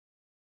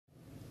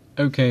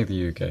Okay,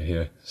 the UK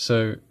here.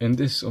 So in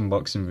this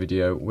unboxing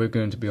video we're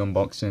going to be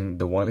unboxing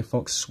the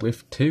Wileyfox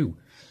Swift 2.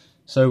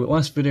 So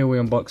last video we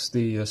unboxed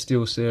the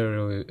Steel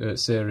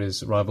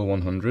Series Rival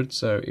 100,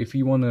 so if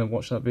you want to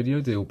watch that video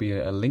there will be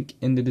a link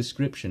in the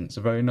description. It's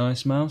a very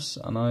nice mouse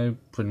and I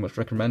pretty much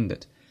recommend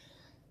it.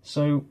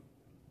 So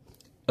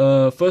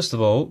first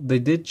of all, they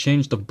did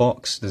change the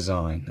box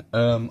design.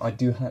 I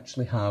do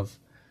actually have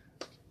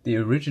the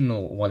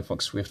original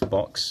Wileyfox Swift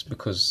box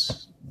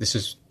because this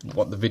is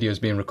what the video is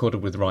being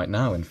recorded with right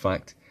now, in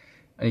fact.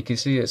 And you can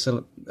see it's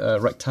a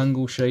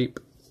rectangle shape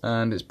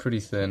and it's pretty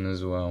thin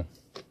as well.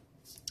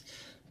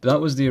 But that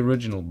was the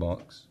original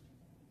box.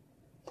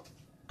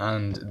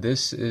 And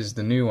this is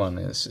the new one.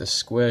 It's a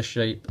square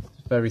shape,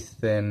 very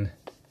thin.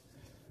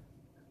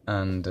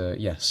 And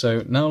yeah,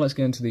 so now let's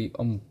get into the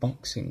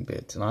unboxing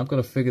bit. And I've got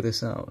to figure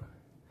this out.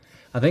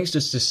 I think it's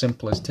just as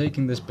simple as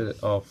taking this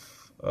bit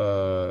off,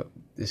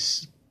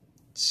 this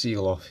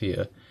seal off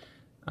here.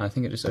 I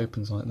think it just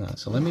opens like that.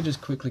 So let me just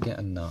quickly get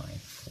a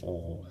knife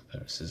or a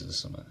pair of scissors or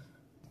something.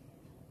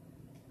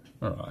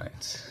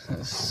 Alright,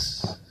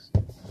 let's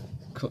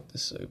cut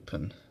this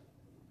open.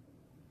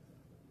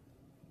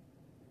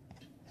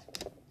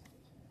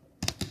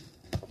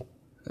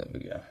 There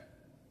we go.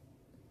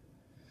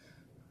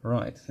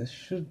 Right, this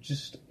should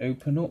just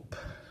open up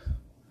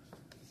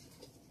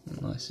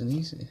nice and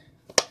easy.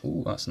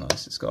 Ooh, that's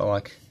nice. It's got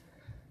like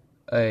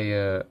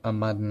a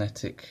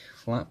magnetic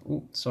flap.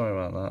 Ooh, sorry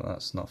about that,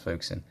 that's not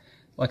focusing.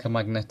 Like a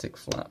magnetic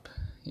flap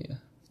here.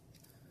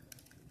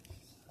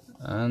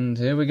 And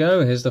here we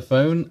go, here's the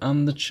phone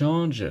and the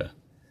charger.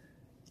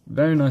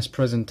 Very nice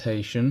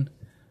presentation.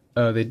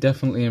 They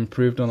definitely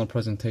improved on the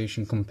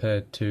presentation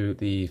compared to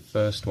the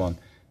first one.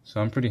 So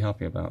I'm pretty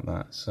happy about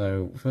that.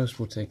 So first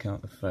we'll take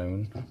out the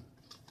phone.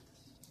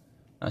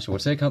 Actually, we'll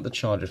take out the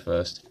charger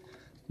first.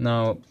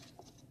 Now,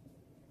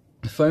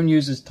 the phone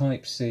uses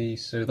Type-C,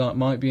 so that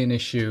might be an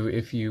issue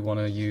if you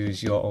want to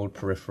use your old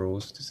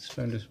peripherals. Does this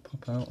phone just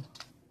pop out?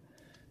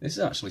 This is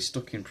actually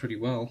stuck in pretty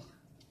well.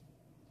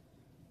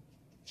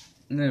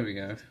 There we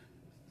go.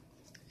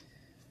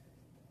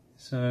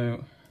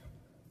 So,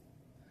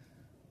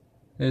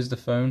 here's the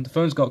phone. The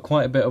phone's got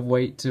quite a bit of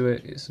weight to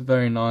it. It's a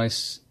very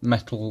nice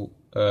metal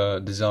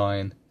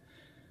design.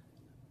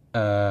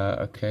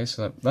 Okay,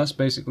 so that's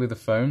basically the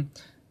phone.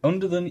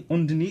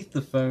 Underneath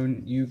the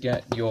phone you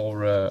get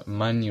your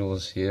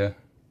manuals here.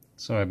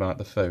 Sorry about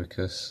the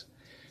focus.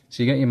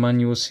 So you get your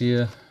manuals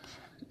here.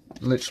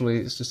 Literally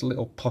it's just a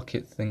little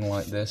pocket thing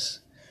like this.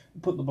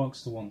 Put the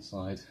box to one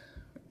side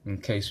in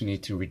case you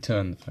need to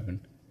return the phone.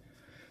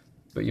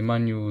 But your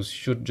manuals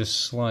should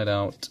just slide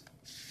out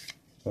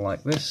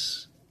like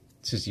this.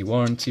 This is your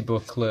warranty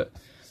booklet,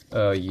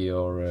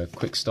 your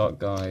quick start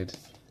guide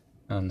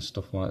and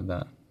stuff like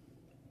that.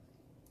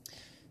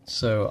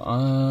 So,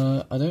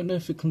 I don't know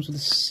if it comes with a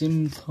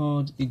SIM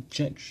card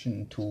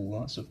ejection tool.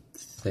 That's a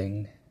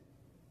thing.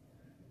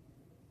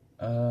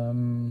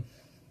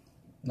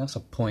 That's a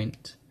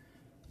point.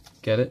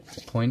 Get it?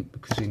 Point,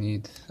 because you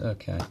need...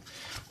 Okay.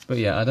 But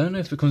yeah, I don't know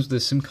if it comes with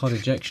a SIM card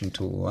ejection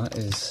tool. That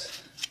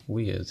is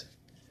weird.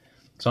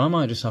 So I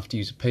might just have to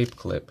use a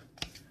paperclip.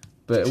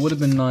 But it would have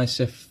been nice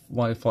if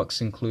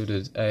Wileyfox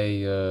included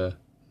a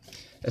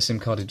SIM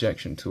card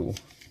ejection tool.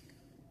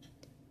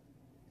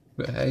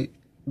 But hey...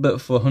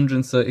 But for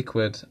 130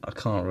 quid, I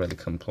can't really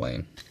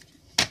complain.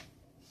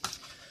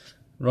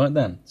 Right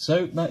then,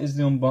 so that is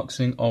the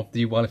unboxing of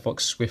the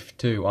Wileyfox Swift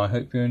 2. I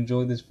hope you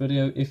enjoyed this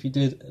video. If you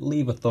did,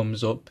 leave a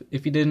thumbs up.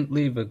 If you didn't,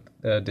 leave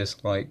a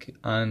dislike.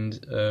 And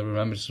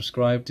remember to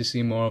subscribe to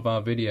see more of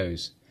our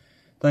videos.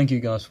 Thank you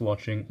guys for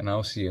watching, and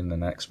I'll see you in the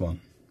next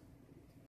one.